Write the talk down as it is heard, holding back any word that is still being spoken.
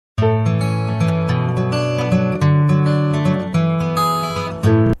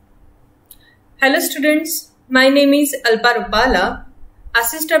Hello students, my name is Alpa Rupala,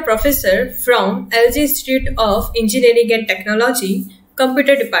 Assistant Professor from LG Institute of Engineering and Technology,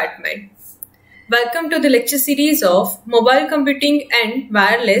 Computer Department. Welcome to the lecture series of Mobile Computing and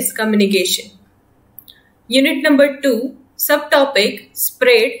Wireless Communication. Unit number 2, subtopic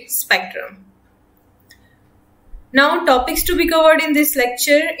Spread Spectrum. Now topics to be covered in this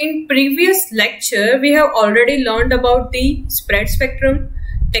lecture. In previous lecture, we have already learned about the spread spectrum,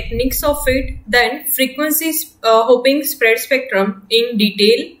 techniques of it, then frequency hopping spread spectrum in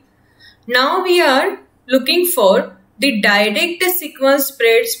detail. Now we are looking for the direct sequence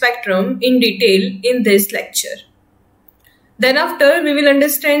spread spectrum in detail in this lecture. Then after we will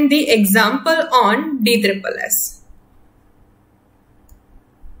understand the example on DSSS.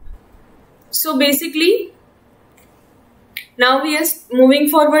 So basically, now we are moving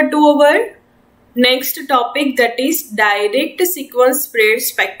forward to our next topic, that is direct sequence spread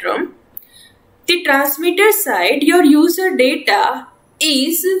spectrum. The transmitter side, your user data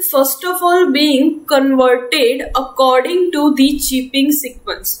is first of all being converted according to the chipping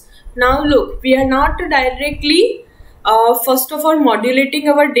sequence. Now look, we are not directly first of all modulating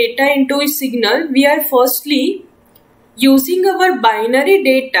our data into a signal. We are firstly using our binary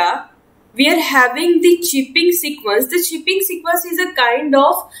data. We are having the chipping sequence. The chipping sequence is a kind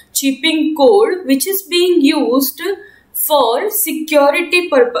of chipping code which is being used for security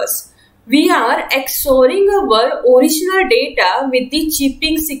purpose. We are XORing our original data with the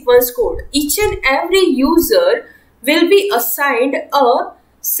chipping sequence code. Each and every user will be assigned a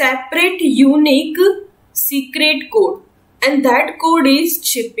separate unique secret code, and that code is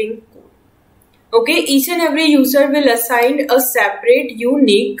chipping code. Okay, each and every user will assign a separate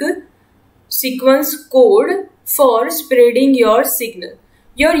unique sequence code for spreading your signal.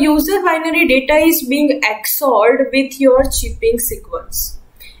 Your user binary data is being XORed with your chipping sequence,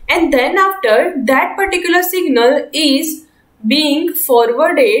 and then after that particular signal is being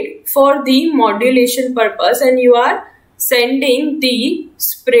forwarded for the modulation purpose, and you are sending the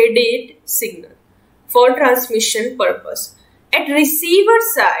spreaded signal for transmission purpose. At receiver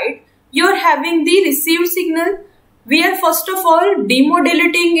side, you are having the received signal. We are first of all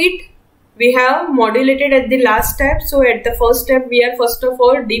demodulating it. We have modulated at the last step. So at the first step, we are first of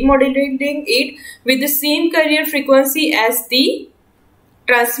all demodulating it with the same carrier frequency as the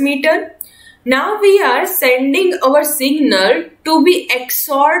transmitter. Now we are sending our signal to be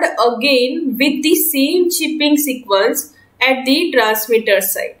XORed again with the same chipping sequence at the transmitter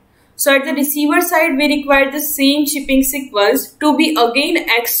side. So at the receiver side, we require the same chipping sequence to be again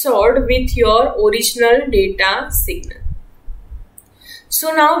XORed with your original data signal.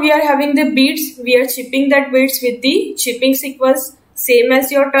 So now we are having the bits, we are chipping that bits with the chipping sequence, same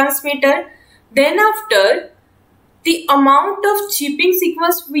as your transmitter. Then after, the amount of chipping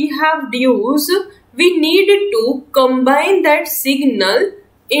sequence we have used, we need to combine that signal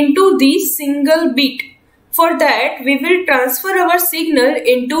into the single bit. For that, we will transfer our signal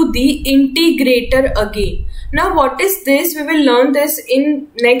into the integrator again. Now what is this? We will learn this in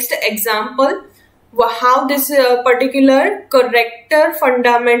next example. How this particular corrector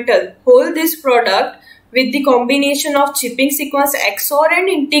fundamental hold this product with the combination of chipping sequence XOR and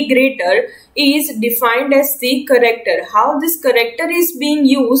integrator is defined as the corrector. How this corrector is being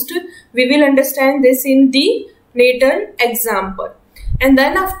used, we will understand this in the later example. And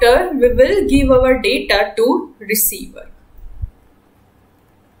then after, we will give our data to receiver.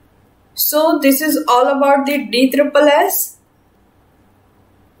 So this is all about the DSSS.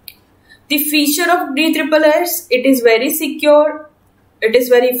 The feature of DSSS, it is very secure, it is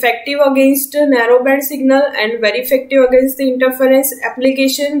very effective against narrowband signal and very effective against the interference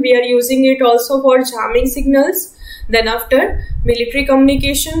application. We are using it also for jamming signals. Then after, military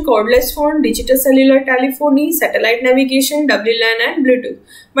communication, cordless phone, digital cellular telephony, satellite navigation, WLAN and Bluetooth.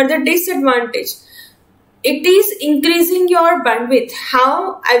 But the disadvantage, it is increasing your bandwidth.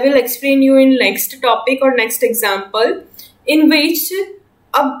 How? I will explain you in next topic or next example, in which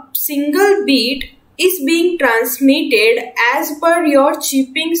a single bit is being transmitted as per your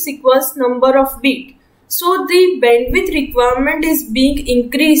chipping sequence number of bit. So the bandwidth requirement is being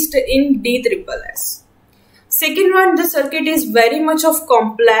increased in DSSS. Second one, the circuit is very much of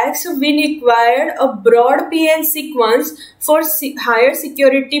complex. We require a broad PN sequence for higher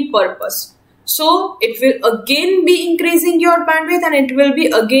security purpose. So it will again be increasing your bandwidth and it will be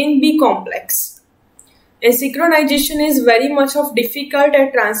again be complex. And synchronization is very much of difficult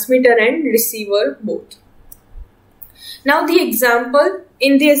at transmitter and receiver both. Now the example,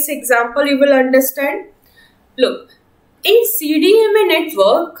 in this example you will understand. Look, In CDMA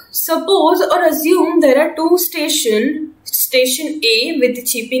network, suppose or assume there are two stations, station A with the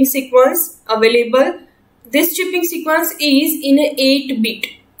chipping sequence available. This chipping sequence is in a 8-bit,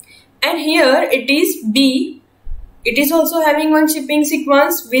 and here it is B. It is also having one chipping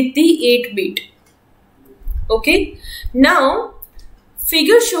sequence with the 8-bit. Okay. Now,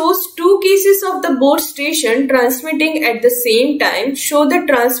 figure shows two cases of the both station transmitting at the same time. Show the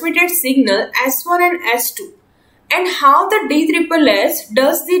transmitted signal S1 and S2 and how the DSSS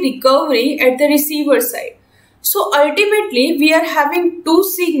does the recovery at the receiver side. So ultimately we are having two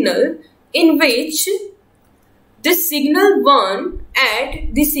signals in which the signal 1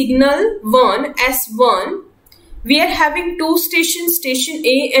 at the signal 1 S1, we are having two stations, station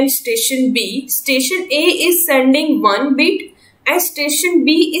A and station B. Station A is sending 1 bit and station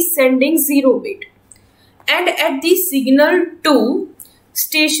B is sending 0 bit. And at the signal 2,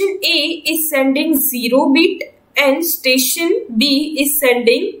 station A is sending 0 bit and station B is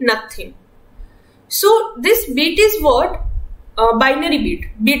sending nothing. So this bit is what? Binary bit,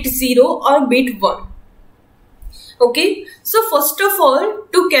 bit 0 or bit 1. Okay, so first of all,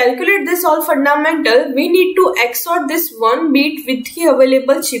 to calculate this all fundamental, we need to XOR this 1 bit with the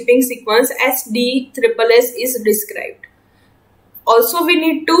available chipping sequence as DSSS is described. Also, we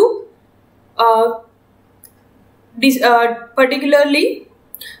need to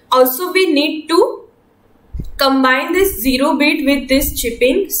we need to combine this 0 bit with this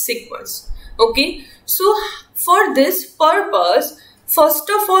chipping sequence. Okay, so for this purpose, first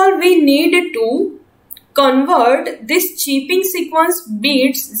of all, we need to convert this chipping sequence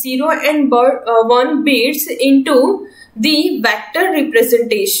bits 0 and 1 bits into the vector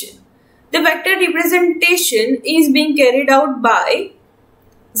representation. The vector representation is being carried out by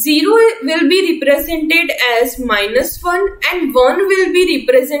 0 will be represented as -1 and 1 will be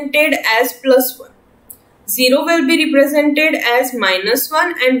represented as +1. 0 will be represented as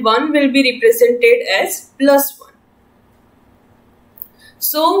 -1 and 1 will be represented as +1.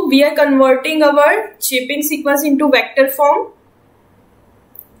 So we are converting our chipping sequence into vector form.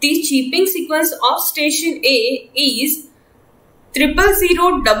 The chipping sequence of station A is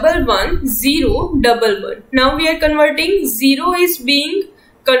 000111011. Now we are converting. 0 is being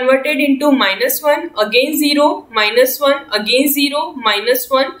converted into -1, again 0, -1, again 0,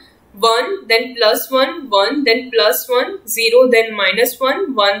 -1, 1, then +1, 1, then +1, 0, then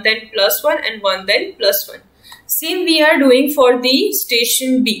 -1, 1, then +1 and 1, then +1. Same we are doing for the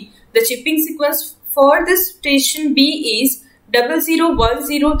station B. The chipping sequence for this station B is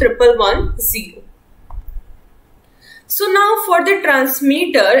 00101110. So now for the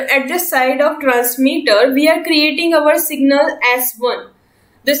transmitter, at the side of transmitter, we are creating our signal S1.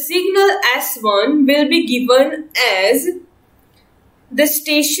 The signal S1 will be given as the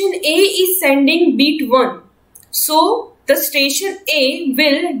station A is sending bit 1. So the station A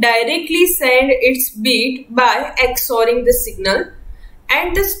will directly send its bit by XORing the signal,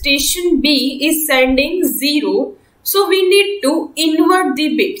 and the station B is sending 0. So we need to invert the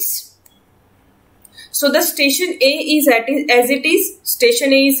bits. So the station A is as it is.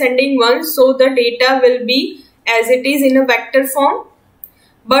 Station A is sending 1, so the data will be as it is in a vector form.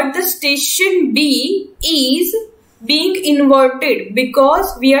 But the station B is being inverted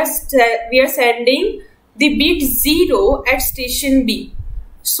because we are sending the bit 0 at station B.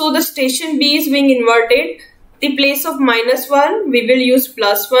 So the station B is being inverted. The place of -1 we will use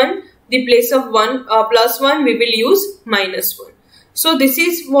 +1. The place of +1 we will use -1. So this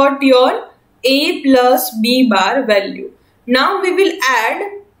is what your A plus B bar value. Now we will add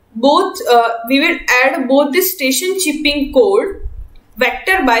both the station chipping code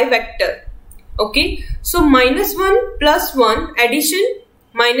vector by vector. Okay, so -1 plus 1 addition,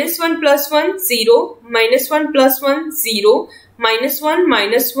 -1 plus 1 0, -1 plus 1 0, -1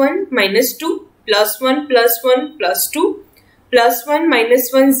 minus 1 -2, +1 plus 1 +2, +1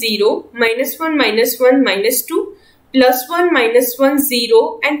 minus 1 0, -1 minus 1 -2, +1 minus 1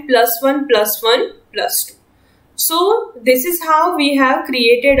 0, and +1 plus 1 +2. So this is how we have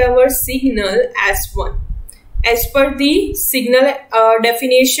created our signal S1. As per the signal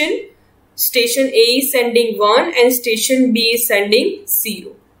definition, station A is sending 1 and station B is sending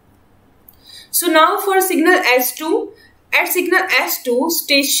 0. So now for signal S2, at signal S2,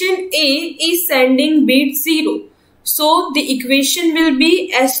 station A is sending bit 0. So the equation will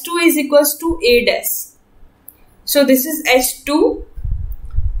be S2 is equals to A dash. So this is S2.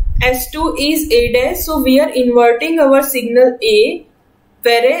 S2 is A dash. So we are inverting our signal A,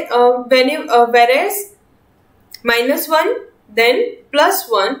 whereas -1 then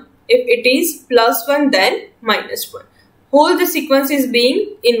 +1. If it is +1 then -1. Whole the sequence is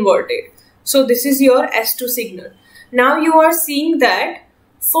being inverted. So this is your S2 signal. Now you are seeing that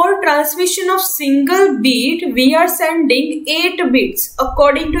for transmission of single bit, we are sending 8 bits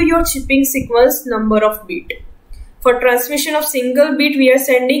according to your chipping sequence number of bit. For transmission of single bit, we are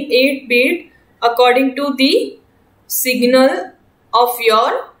sending 8 bit according to the signal of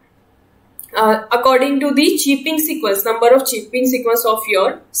your according to the chipping sequence, number of chipping sequence of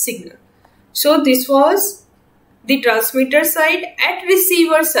your signal. So this was the transmitter side. At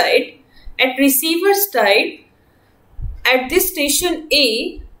receiver side, at this station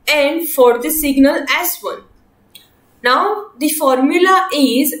A and for the signal S1. Now the formula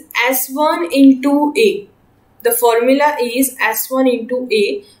is S1 into A. The formula is S1 into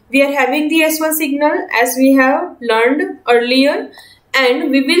A. We are having the S1 signal as we have learned earlier, and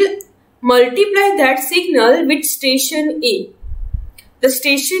we will multiply that signal with station A. The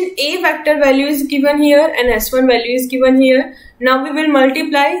station A vector value is given here and S1 value is given here. Now we will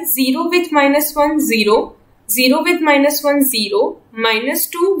multiply 0 with -1, 0, 0 with -1, 0,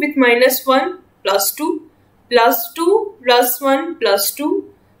 -2 with -1, +2, +2 +1 +2,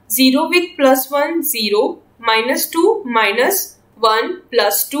 0 with +1, 0, -2 -1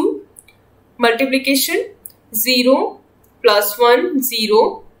 +2, multiplication 0 +1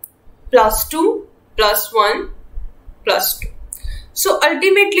 0 +2 +1 +2. So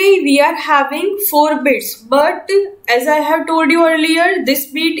ultimately we are having 4 bits, but as I have told you earlier, this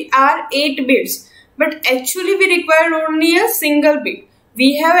bit are 8 bits, but actually we require only a single bit.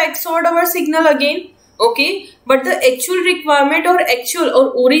 We have XORed our signal again, okay, but the actual requirement or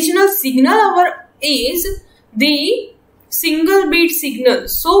original signal is the single bit signal.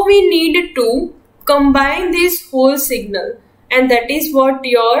 So we need to combine this whole signal, and that is what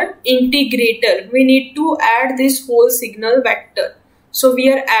your integrator. We need to add this whole signal vector. So we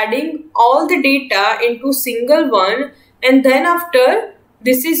are adding all the data into single one, and then after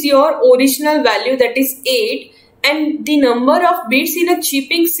this is your original value, that is 8, and the number of bits in a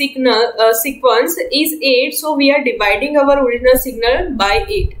chipping signal sequence is 8. So we are dividing our original signal by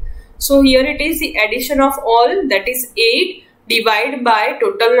 8. So here it is the addition of all, that is 8, divided by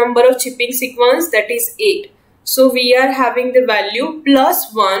total number of chipping sequence, that is 8. So we are having the value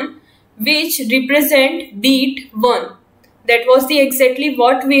 +1, which represent bit 1. That was the exactly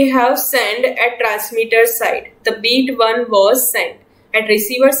what we have sent at transmitter side. The bit 1 was sent. At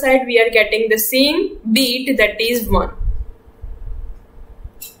receiver side, we are getting the same bit, that is 1.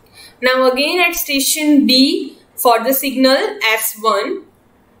 Now again at station B for the signal S1,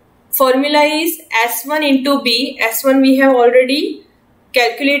 formula is S1 into B. S1 we have already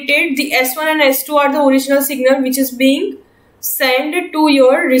calculated. The S1 and S2 are the original signal which is being sent to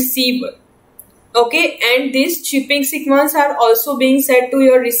your receiver. Okay, and this chipping sequence are also being sent to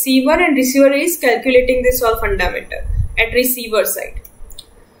your receiver, and receiver is calculating this all fundamental at receiver side.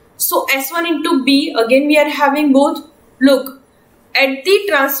 So S1 into B, again we are having both. Look, at the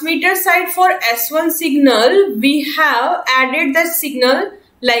transmitter side for S1 signal, we have added the signal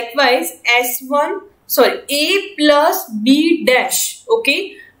likewise A plus B dash,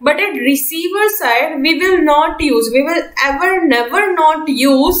 okay. But at receiver side, we will never not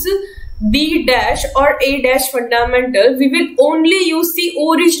use B dash or A dash fundamental. We will only use the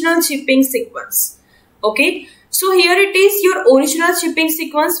original chipping sequence, okay. So here it is your original chipping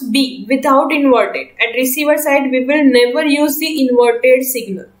sequence B without inverted. At receiver side, we will never use the inverted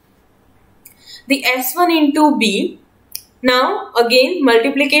signal. The S1 into B. Now again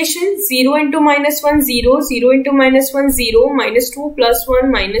multiplication, 0 into -1 0, 0 into -1 0, -2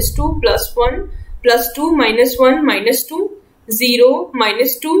 +1 -2 +1 +2 -1 -2 0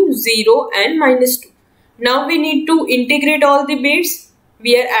 -2 0 and -2. Now we need to integrate all the bits.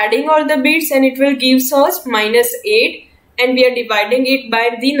 We are adding all the bits and it will give us -8, and we are dividing it by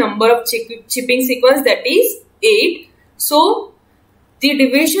the number of chipping sequence, that is 8. So the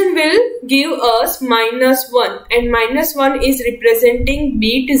division will give us -1, and -1 is representing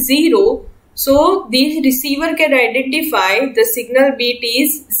bit 0. So the receiver can identify the signal bit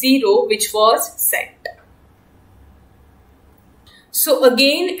is 0 which was sent. So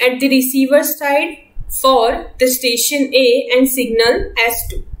again at the receiver side for the station A and signal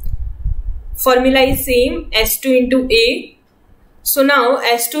S2. Formula is same, S2 into A. So now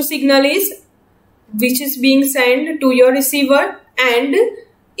S2 signal is which is being sent to your receiver, and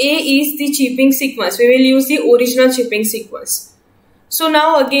A is the chipping sequence. We will use the original chipping sequence. So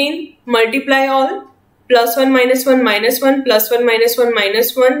now again multiply all, +1 -1 -1, +1 -1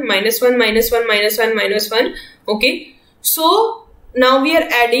 -1, -1 -1 -1 -1. Okay. So now we are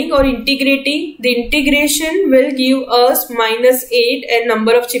adding or integrating. The integration will give us -8, and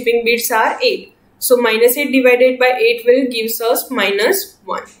number of chipping bits are 8. So -8 divided by 8 will give us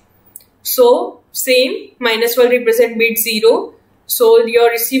 -1. So same, -1 represent bit 0. So your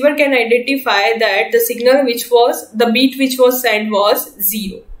receiver can identify that the signal the bit which was sent was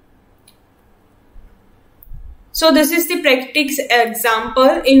 0. So this is the practice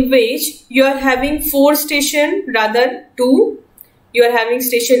example in which you are having 4 stations rather 2. You are having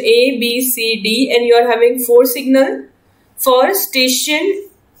station A, B, C, D, and you are having 4 signal. For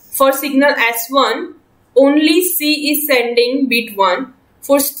signal S1, only C is sending bit 1.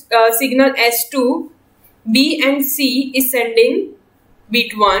 For signal S2, B and C is sending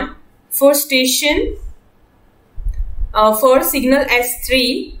bit 1. For signal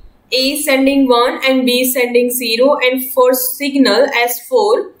S3, A is sending 1 and B is sending 0. And for signal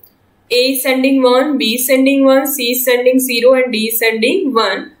S4, A is sending 1, B is sending 1, C is sending 0 and D is sending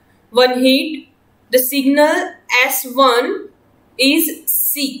 1. One hit. The signal S1 is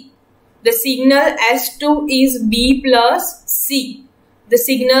C. The signal S2 is B plus C. The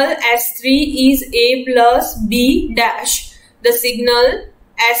signal S3 is A plus B dash. The signal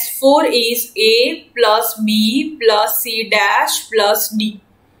S4 is A plus B plus C dash plus D.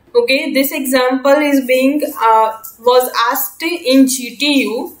 Okay, this example is was asked in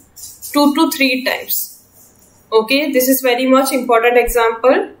GTU 2 to 3 times. Okay, this is very much important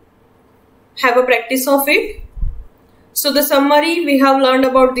example. Have a practice of it. So the summary, we have learned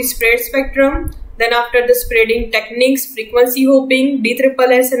about the spread spectrum. Then after the spreading techniques, frequency hopping,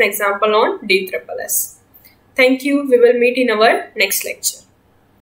 DSSS, an example on DSSS. Thank you. We will meet in our next lecture.